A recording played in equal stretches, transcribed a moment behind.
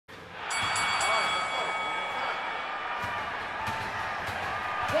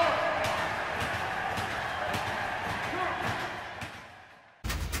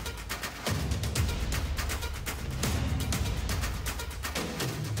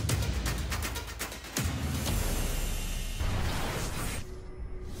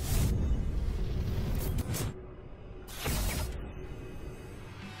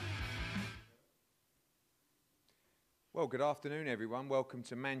Well, good afternoon, everyone. Welcome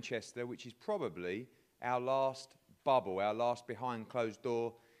to Manchester, which is probably our last bubble, our last behind closed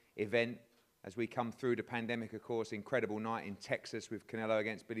door event as we come through the pandemic, of course. Incredible night in Texas with Canelo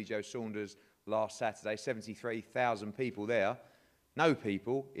against Billy Joe Saunders last Saturday. 73,000 people there. No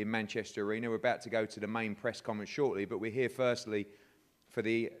people in Manchester Arena. We're about to go to the main press conference shortly, but we're here firstly for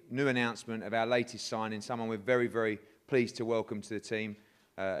the new announcement of our latest signing, someone we're very, very pleased to welcome to the team.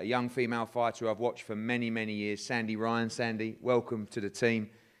 A young female fighter who I've watched for many, many years, Sandy Ryan. Sandy, welcome to the team.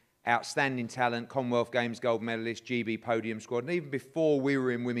 Outstanding talent, Commonwealth Games gold medalist, GB podium squad. And even before we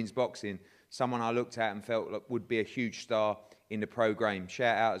were in women's boxing, someone I looked at and felt like would be a huge star in the programme.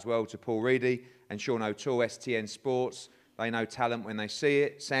 Shout out as well to Paul Reedy and Sean O'Toole, STN Sports. They know talent when they see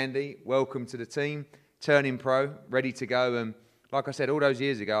it. Sandy, welcome to the team. Turning pro, ready to go. And like I said, all those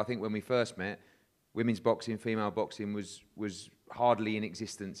years ago, I think when we first met, women's boxing, female boxing was hardly in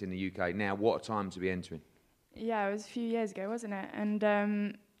existence in the UK. Now, what a time to be entering. Yeah, it was a few years ago, wasn't it? And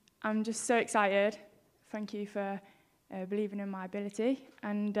I'm just so excited. Thank you for believing in my ability.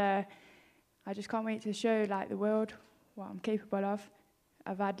 And I just can't wait to show the world what I'm capable of.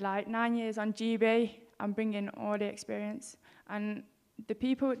 I've had 9 years on GB. I'm bringing all the experience. And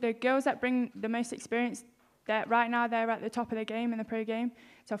the girls that bring the most experience, right now they're at the top of the game in the pro game.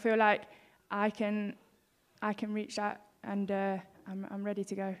 So I feel like I can reach that, and I'm ready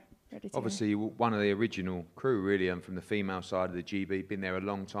to go. Obviously, one of the original crew, really, and from the female side of the GB, been there a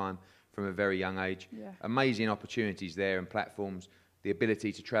long time from a very young age. Yeah. Amazing opportunities there and platforms, the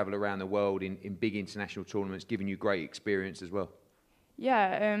ability to travel around the world in big international tournaments, giving you great experience as well.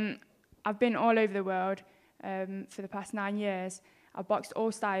 Yeah, I've been all over the world for the past 9 years. I've boxed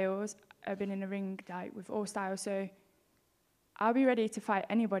all styles. I've been in the ring with all styles, so I'll be ready to fight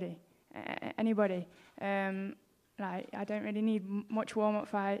anybody. I don't really need much warm-up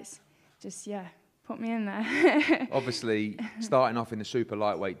fights. Just, put me in there. Obviously, starting off in the super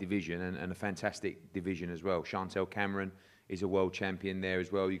lightweight division and a fantastic division as well. Chantel Cameron is a world champion there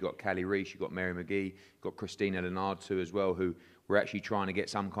as well. You've got Callie Reese, you've got Mary McGee, you've got Christina Leonard too as well, who we're actually trying to get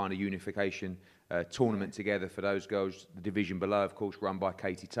some kind of unification tournament together for those girls. The division below, of course, run by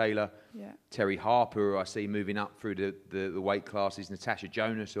Katie Taylor. Yeah. Terry Harper, who I see moving up through the weight classes. Natasha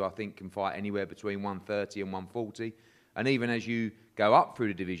Jonas, who I think can fight anywhere between 130 and 140. And even as you go up through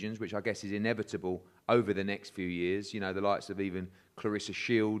the divisions, which I guess is inevitable over the next few years, the likes of even Clarissa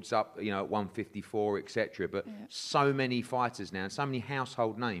Shields up, at 154, etc. But so many fighters now, and so many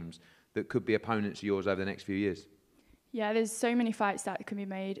household names that could be opponents of yours over the next few years. Yeah, there's so many fights that can be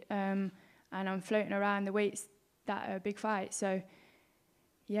made. And I'm floating around the weights that are big fights. So,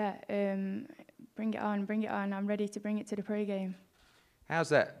 bring it on. I'm ready to bring it to the pro game. How's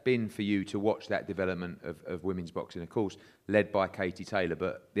that been for you to watch that development of women's boxing? Of course, led by Katie Taylor,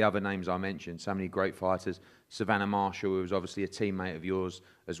 but the other names I mentioned, so many great fighters. Savannah Marshall, who was obviously a teammate of yours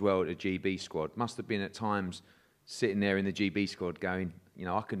as well at the GB squad, must have been at times sitting there in the GB squad going,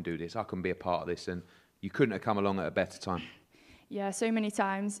 I can do this, I can be a part of this, and you couldn't have come along at a better time. Yeah, so many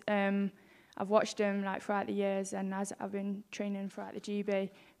times. I've watched them throughout the years, and as I've been training throughout the GB,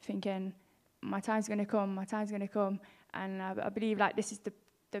 thinking my time's going to come, and I believe this is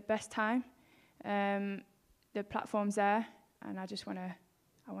the best time. The platform's there, and I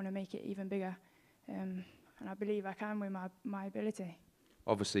want to make it even bigger, and I believe I can with my ability.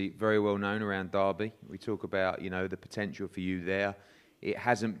 Obviously, very well known around Derby. We talk about the potential for you there. It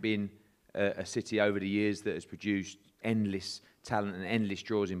hasn't been a city over the years that has produced endless talent and endless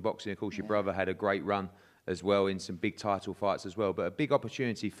draws in boxing. Of course, your brother had a great run as well in some big title fights as well, but a big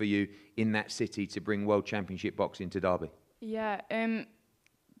opportunity for you in that city to bring World Championship boxing to Derby. Yeah,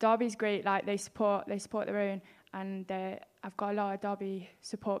 Derby's great. They support their own, and I've got a lot of Derby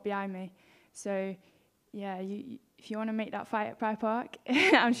support behind me. So, if you want to make that fight at Pride Park,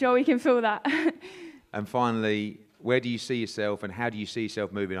 I'm sure we can fill that. And finally, where do you see yourself, and how do you see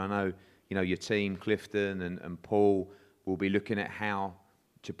yourself moving? I know your team, Clifton and Paul, will be looking at how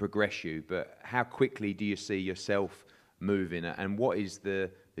to progress you, but how quickly do you see yourself moving, and what is the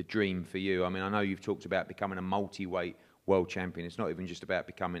dream for you? I mean, I know you've talked about becoming a multi-weight world champion. It's not even just about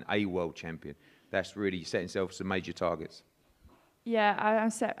becoming a world champion. That's really setting yourself some major targets. Yeah,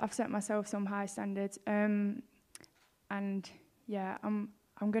 I've set myself some high standards, and I'm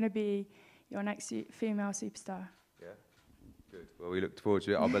going to be your next female superstar. Yeah, good. Well, we look forward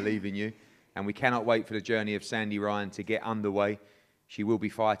to it. I believe in you. And we cannot wait for the journey of Sandy Ryan to get underway. She will be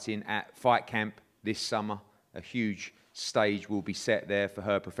fighting at Fight Camp this summer. A huge stage will be set there for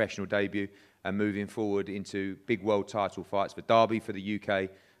her professional debut, and moving forward into big world title fights for Derby, for the UK.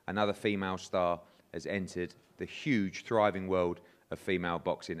 Another female star has entered the huge, thriving world of female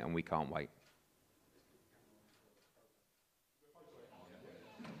boxing, and we can't wait.